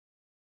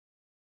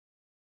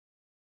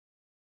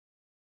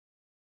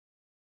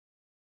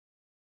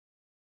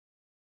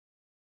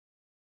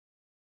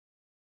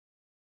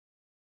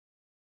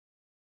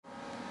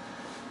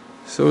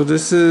So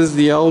this is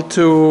the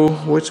Alto,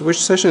 which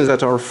session is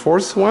that, our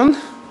fourth one?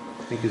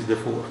 I think it's the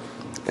fourth.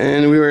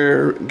 And we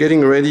were getting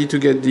ready to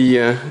get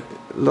the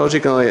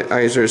logic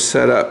analyzer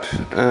set up,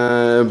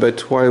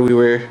 but while we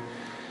were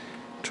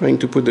trying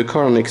to put the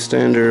car on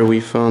extender, we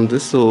found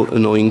this little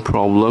annoying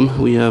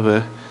problem. We have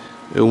a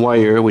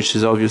wire which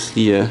is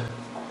obviously a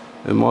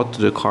mod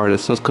to the car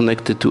that's not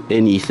connected to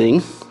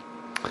anything.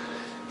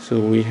 So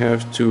we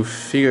have to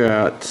figure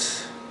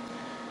out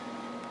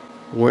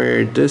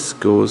where this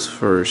goes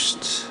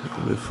first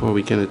before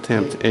we can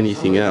attempt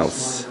anything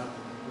else.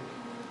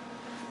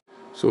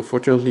 So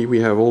fortunately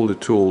we have all the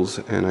tools,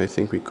 and I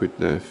think we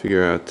could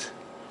figure out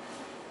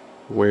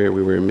where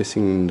we were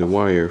missing the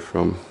wire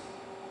from.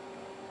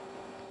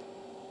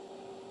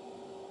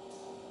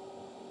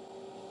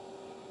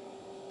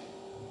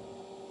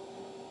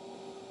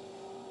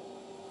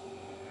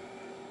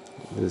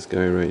 This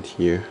guy right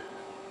here.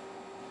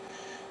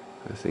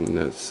 I think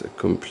that's a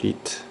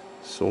complete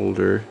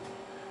solder.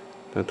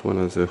 That one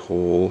has a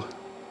hole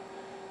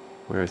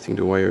where I think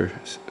the wire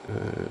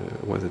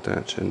was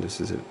attached, and this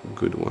is a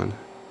good one.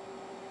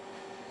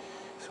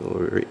 So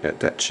we'll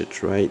reattach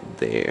it right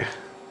there.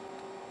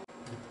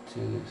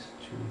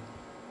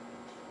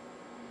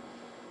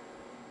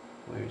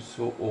 Wire is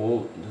so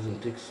old, it doesn't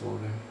take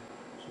solder,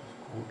 so it's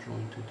all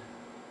jointed.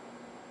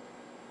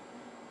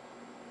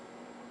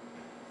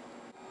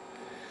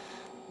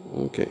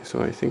 Okay,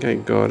 so I think I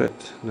got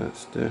it.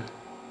 That's the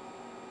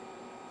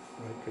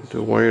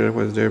wire that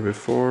was there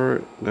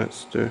before.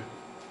 That's the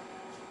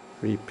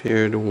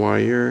repaired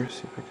wire.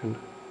 See if I can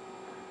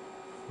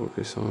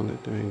focus on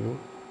it. There you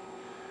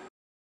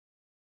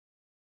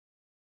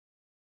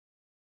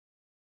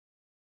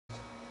go.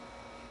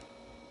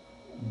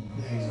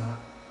 He's not.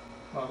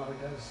 Well, no, he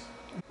does.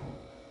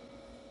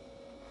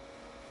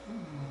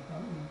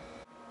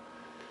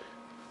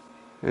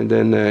 And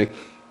then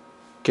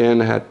Ken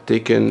had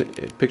taken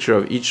a picture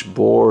of each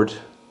board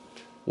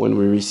when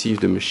we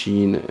received the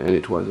machine, and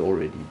it was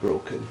already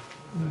broken.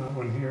 That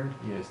one here?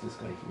 Yes, this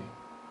guy here.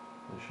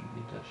 That should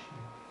be attached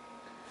here.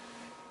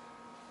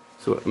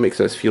 So it makes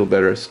us feel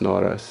better, it's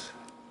not us.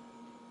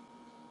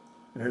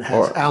 And it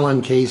has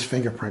Alan Kay's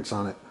fingerprints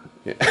on it.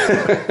 Yeah.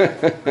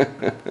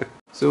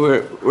 So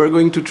we're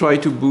going to try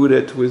to boot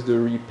it with the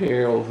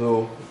repair,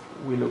 although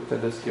we looked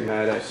at the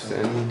schematics, So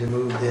and we need to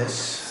move this.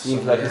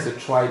 seems like it's a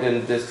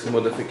Trident disk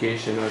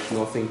modification. It has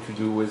nothing to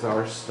do with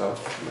our stuff.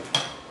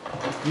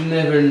 You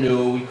never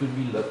know, we could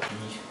be lucky.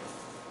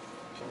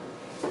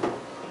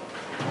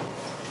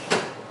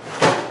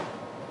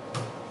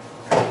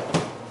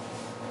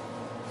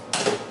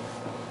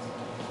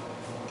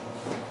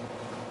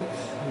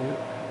 Yeah,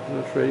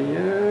 not ready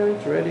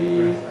yet,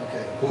 ready.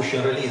 Okay, push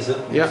and release it.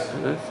 Yeah,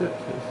 that's it.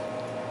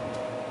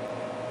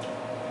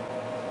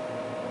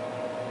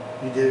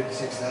 You did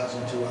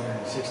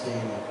 6,216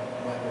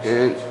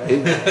 And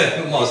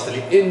microseconds, right? Mostly.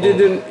 it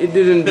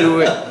didn't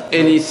do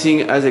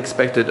anything as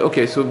expected.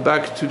 Okay, so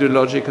back to the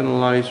logic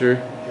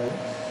analyzer. Okay.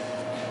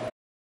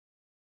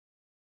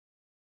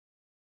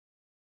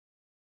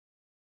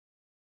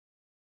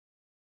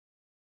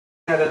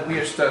 Yeah, that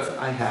weird stuff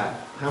I had.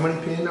 How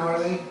many pin are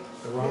they?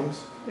 The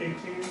rungs? 18.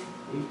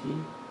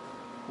 18.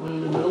 One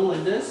in the middle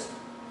like this.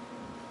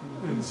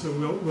 And so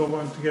we'll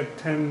want to get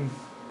 10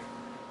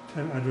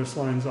 address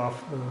lines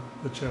off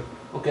the chip.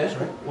 Okay.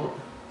 Sorry? Well,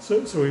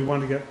 So we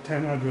want to get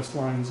 10 address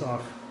lines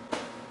off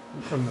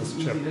from this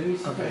chip. let me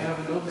see if I have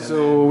enough.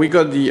 So we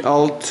got the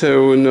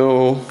Alto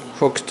now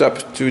hooked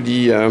up to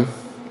the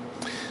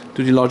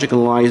logic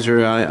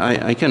analyzer.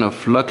 I kind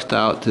of lucked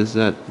out is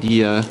that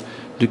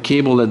the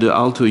cable that the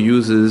Alto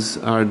uses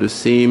are the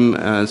same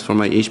as for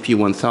my HP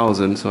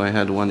 1000, so I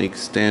had one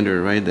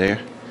extender right there.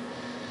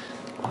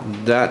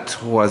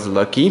 That was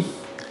lucky.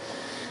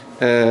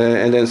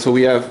 And then so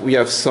we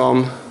have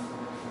some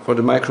for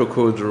the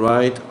microcode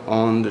right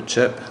on the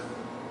chip.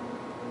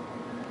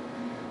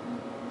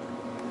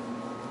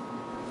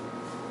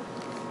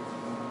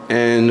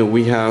 And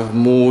we have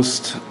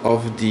most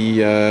of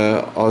the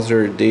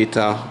other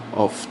data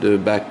of the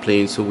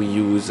backplane, so we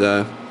use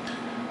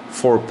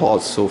 4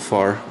 pods so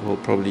far. We'll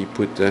probably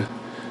put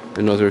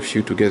another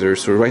few together.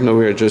 So right now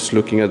we are just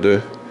looking at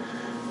the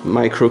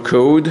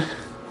microcode.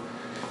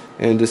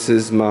 And this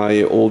is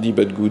my oldie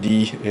but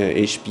goodie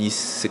HP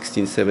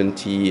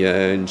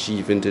 1670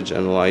 G vintage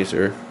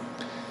analyzer.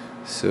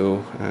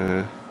 So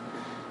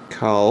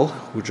Carl,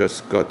 who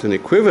just got an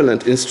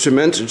equivalent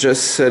instrument,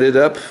 just set it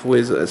up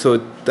with,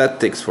 so that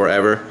takes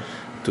forever.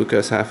 Took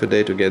us half a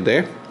day to get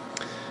there.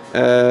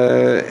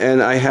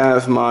 And I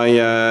have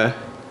my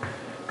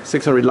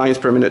 600 lines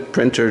per minute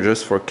printer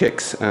just for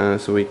kicks,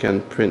 so we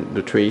can print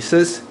the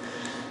traces.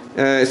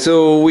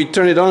 So we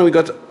turn it on, we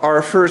got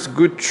our first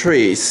good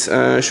trace.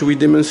 Should we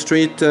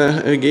demonstrate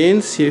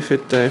again, see if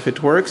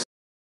it works?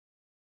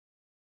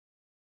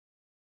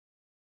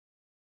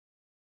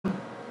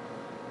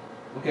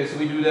 Okay, so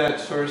we do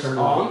that first Turn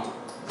it on.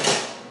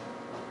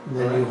 And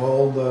then you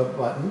hold the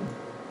button.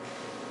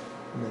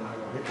 And then I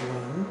will hit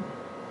run.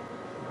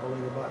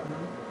 Holding the button.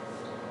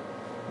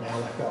 Now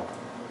let go.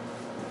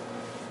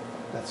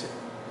 That's it.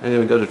 And then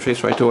we got the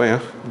trace right away, huh?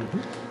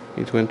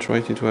 It went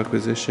right into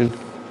acquisition.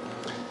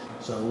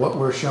 So what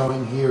we're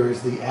showing here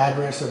is the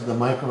address of the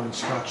micro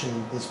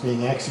instruction that's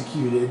being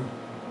executed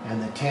and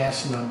the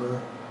task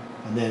number,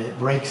 and then it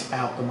breaks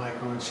out the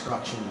micro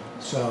instruction.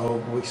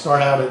 So we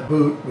start out at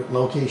boot with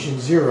location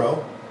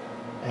 0,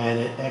 and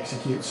it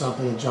executes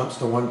something and jumps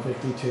to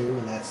 152,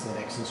 and that's the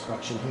next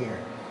instruction here.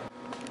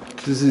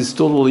 This is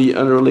totally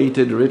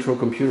unrelated retro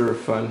computer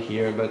fun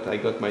here, but I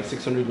got my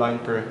 600 line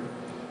per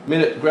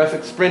minute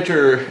graphics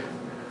printer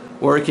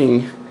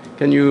working.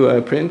 Can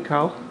you print,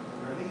 Carl?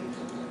 Ready?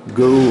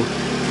 Go.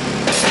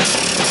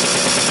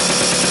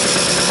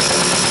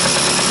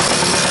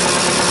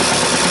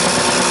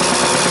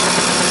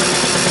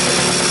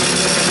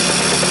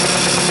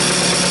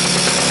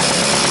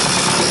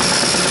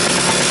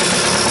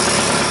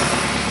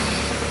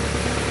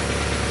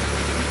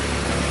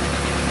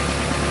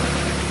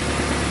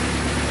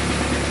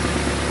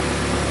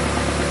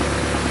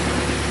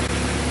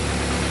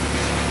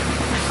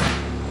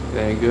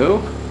 There you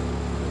go.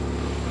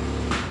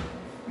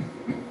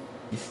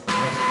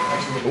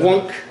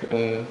 Wonk.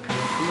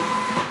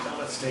 So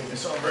let's take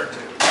this over to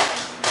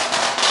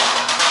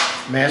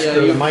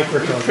master the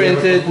microcode.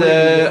 Printed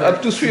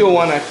up to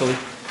 301 actually.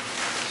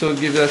 So it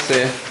gives us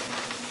a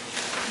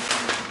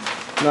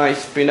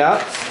nice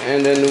printout,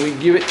 and then we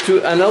give it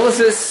to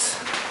analysis.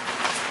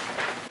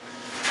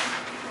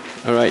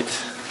 Alright.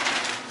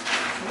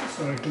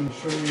 So I can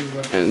show you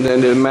what. And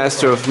then the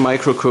master of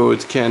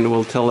microcode, Ken,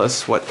 will tell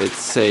us what it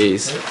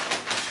says.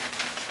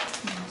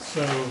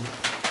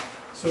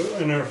 So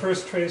in our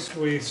first trace,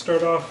 we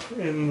start off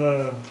in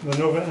the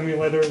Nova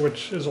emulator,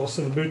 which is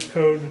also the boot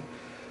code.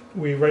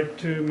 We write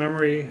to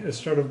memory at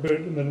start of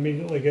boot and then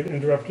immediately get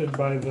interrupted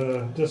by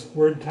the disk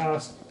word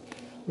task,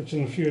 which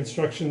in a few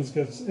instructions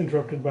gets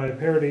interrupted by a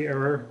parity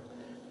error.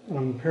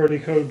 Parity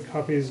code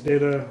copies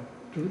data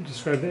to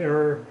describe the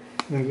error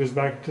and then goes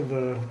back to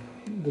the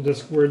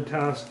disk word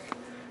task.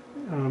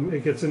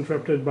 It gets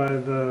interrupted by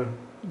the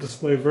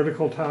display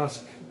vertical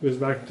task, goes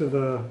back to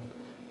the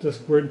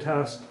disk word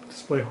task,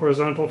 display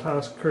horizontal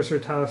task, cursor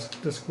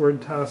task, disk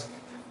word task.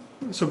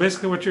 So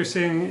basically what you're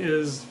seeing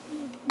is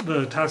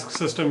the task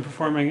system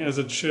performing as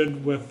it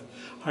should, with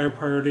higher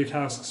priority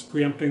tasks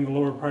preempting the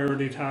lower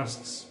priority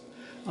tasks,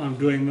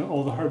 doing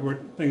all the hardware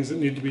things that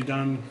need to be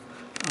done.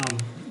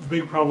 The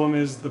big problem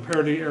is the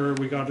parity error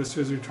we got as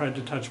soon as we tried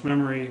to touch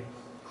memory.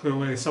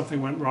 Clearly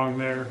something went wrong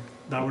there.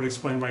 That would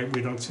explain why we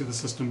don't see the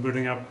system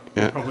booting up.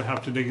 Yeah. We'll probably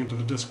have to dig into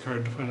the disk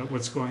card to find out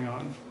what's going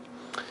on.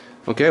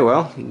 Okay,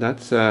 well,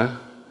 that's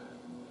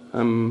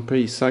I'm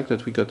pretty psyched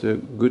that we got a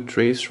good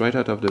trace right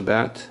out of the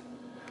bat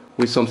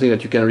with something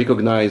that you can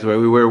recognize, where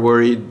we were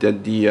worried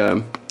that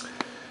the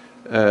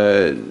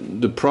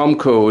prom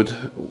code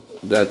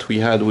that we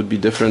had would be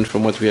different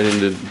from what we had in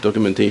the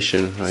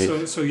documentation,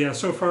 right? So yeah,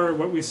 so far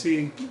what we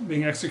see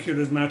being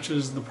executed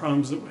matches the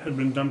proms that had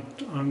been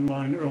dumped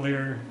online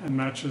earlier and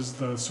matches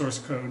the source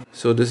code.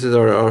 So this is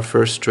our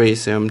first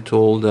trace. I'm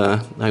told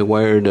I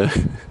wired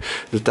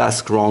the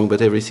task wrong,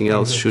 but everything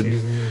else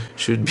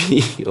should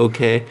be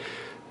okay.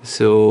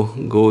 So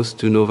goes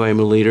to Nova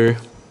emulator,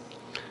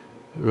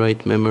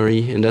 write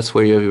memory, and that's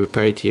where you have your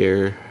parity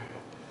error.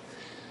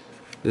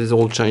 This is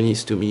all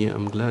Chinese to me.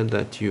 I'm glad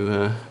that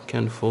you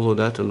can follow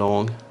that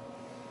along.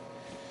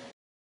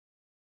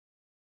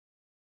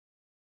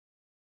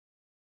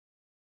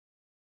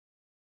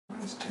 Why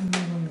is 10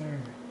 on there?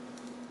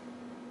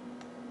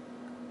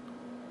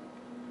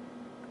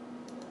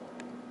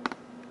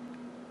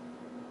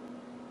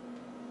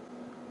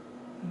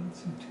 I don't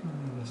see 2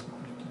 on this. I'll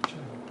have to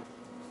check.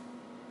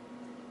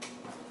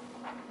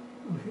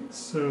 Okay,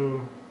 so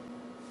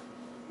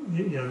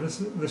yeah,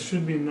 this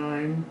should be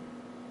 9.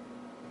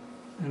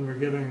 And we're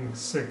getting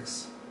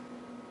 6.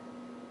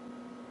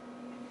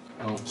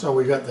 Oh. So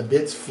we got the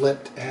bits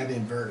flipped and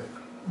inverted.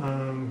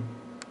 Yeah,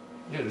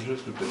 there's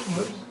just a bit.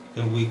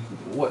 Can we?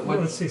 What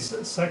Let's see,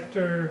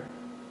 sector.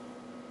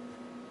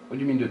 do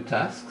you mean the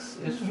tasks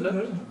is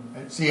flipped?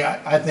 See,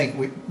 I think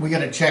we got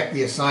to check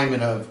the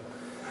assignment of,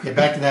 get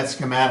back to that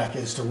schematic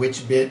as to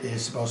which bit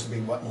is supposed to be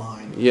what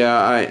line. Yeah,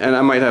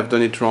 I might have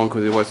done it wrong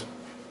because it was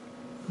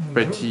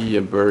pretty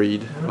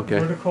buried. Okay.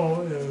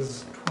 Vertical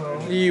is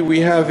 12. We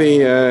have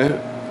a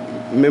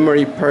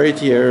memory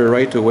parity error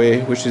right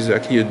away, which is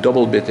actually a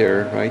double bit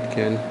error, right,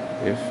 Ken?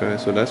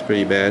 So that's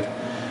pretty bad.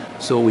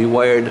 So we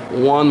wired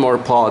one more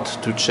pod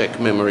to check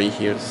memory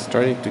here. It's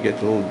starting to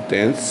get a little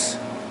dense,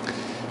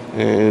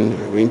 and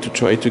we're going to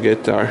try to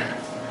get our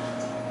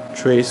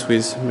trace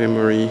with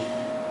memory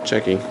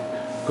checking.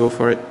 Go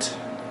for it.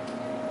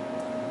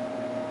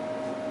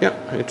 Yeah,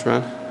 it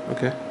ran.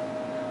 Okay,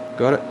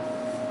 got it.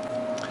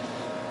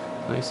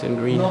 Nice and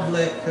green. Not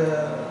like.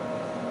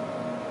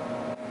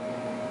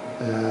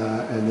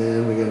 And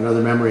then we get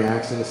another memory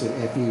access at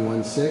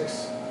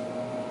FE16.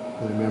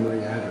 Another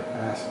memory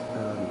access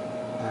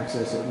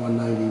at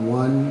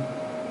 191.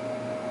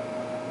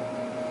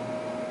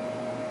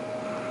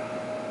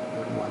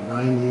 At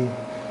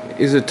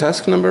 190. Is the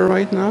task number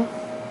right now?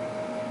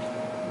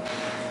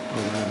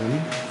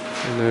 11.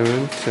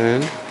 11,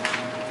 10.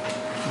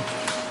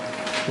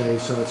 Okay,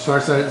 so it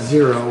starts out at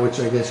 0, which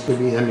I guess could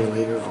be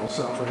emulator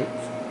also, right?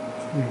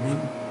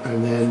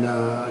 And then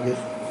I get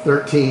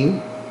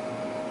 13.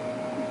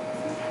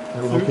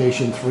 At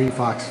location 3,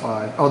 Fox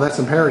 5. Oh, that's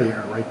a parity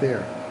error right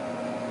there.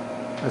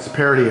 That's a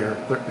parity error.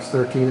 Is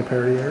 13 a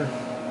parity error?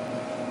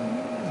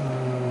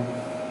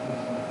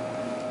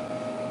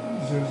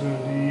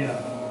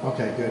 Yeah.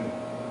 Okay, good.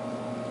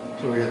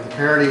 So we got the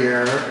parity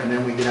error, and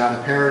then we get out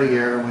of parity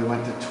error, and we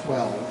went to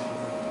 12.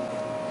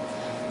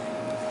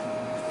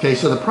 Okay,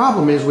 so the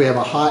problem is we have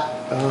a hot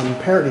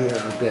parity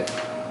error bit.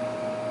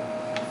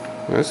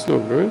 That's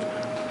not good.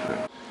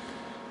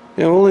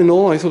 Yeah, all in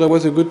all, I thought that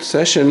was a good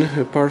session,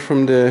 apart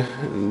from the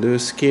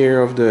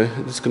scare of the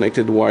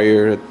disconnected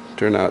wire that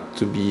turned out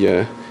to be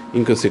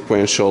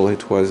inconsequential.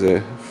 It was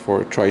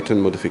for Triton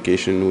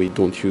modification. We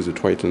don't use a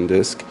Triton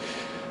disk.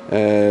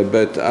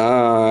 But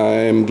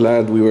I'm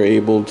glad we were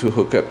able to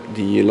hook up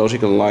the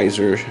logic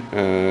analyzer.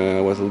 I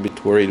was a little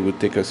bit worried it would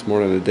take us more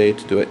than a day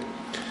to do it.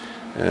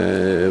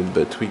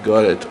 But we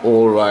got it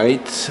all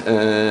right,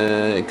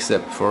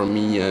 except for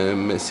me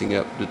messing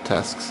up the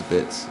tasks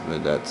bits,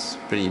 but that's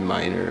pretty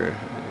minor.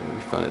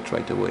 We found it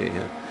right away,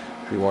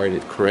 rewired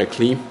it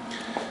correctly.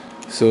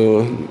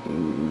 So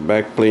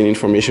backplane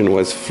information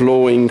was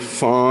flowing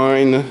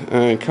fine.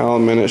 Carl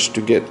managed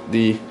to get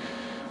the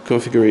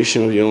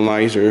configuration of the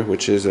analyzer,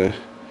 which is a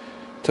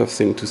tough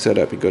thing to set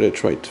up. He got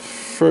it right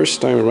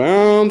first time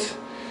around.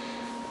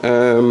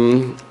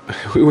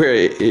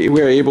 We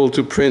were able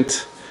to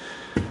print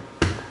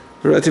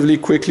relatively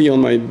quickly on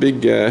my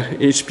big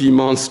HP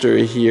monster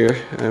here,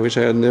 which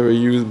I had never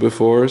used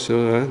before,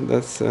 so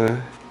that's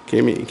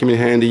came in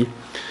handy.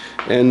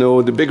 And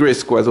no, the big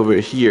risk was over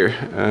here,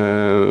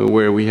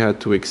 where we had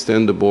to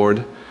extend the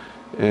board,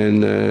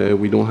 and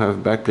we don't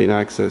have backplane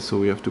access, so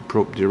we have to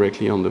probe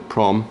directly on the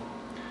PROM.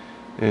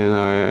 And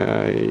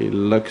I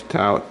lucked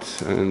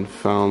out and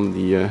found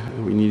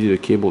we needed a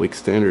cable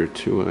extender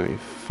too, and I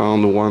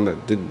found the one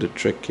that did the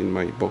trick in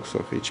my box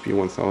of HP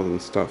 1000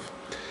 stuff.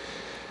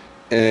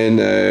 And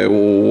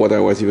what I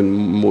was even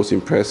most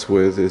impressed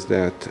with is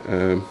that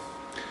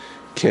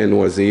Ken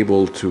was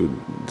able to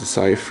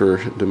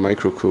decipher the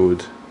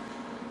microcode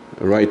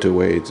right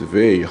away. It's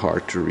very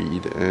hard to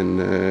read,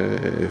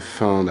 and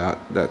found out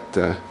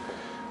that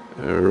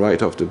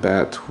right off the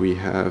bat we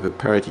have a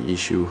parity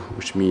issue,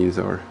 which means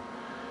our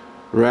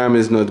RAM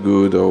is not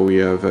good, or we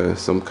have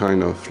some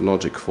kind of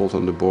logic fault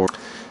on the board.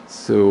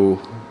 So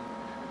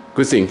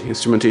good thing,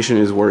 instrumentation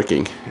is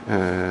working,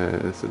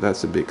 so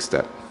that's a big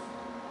step.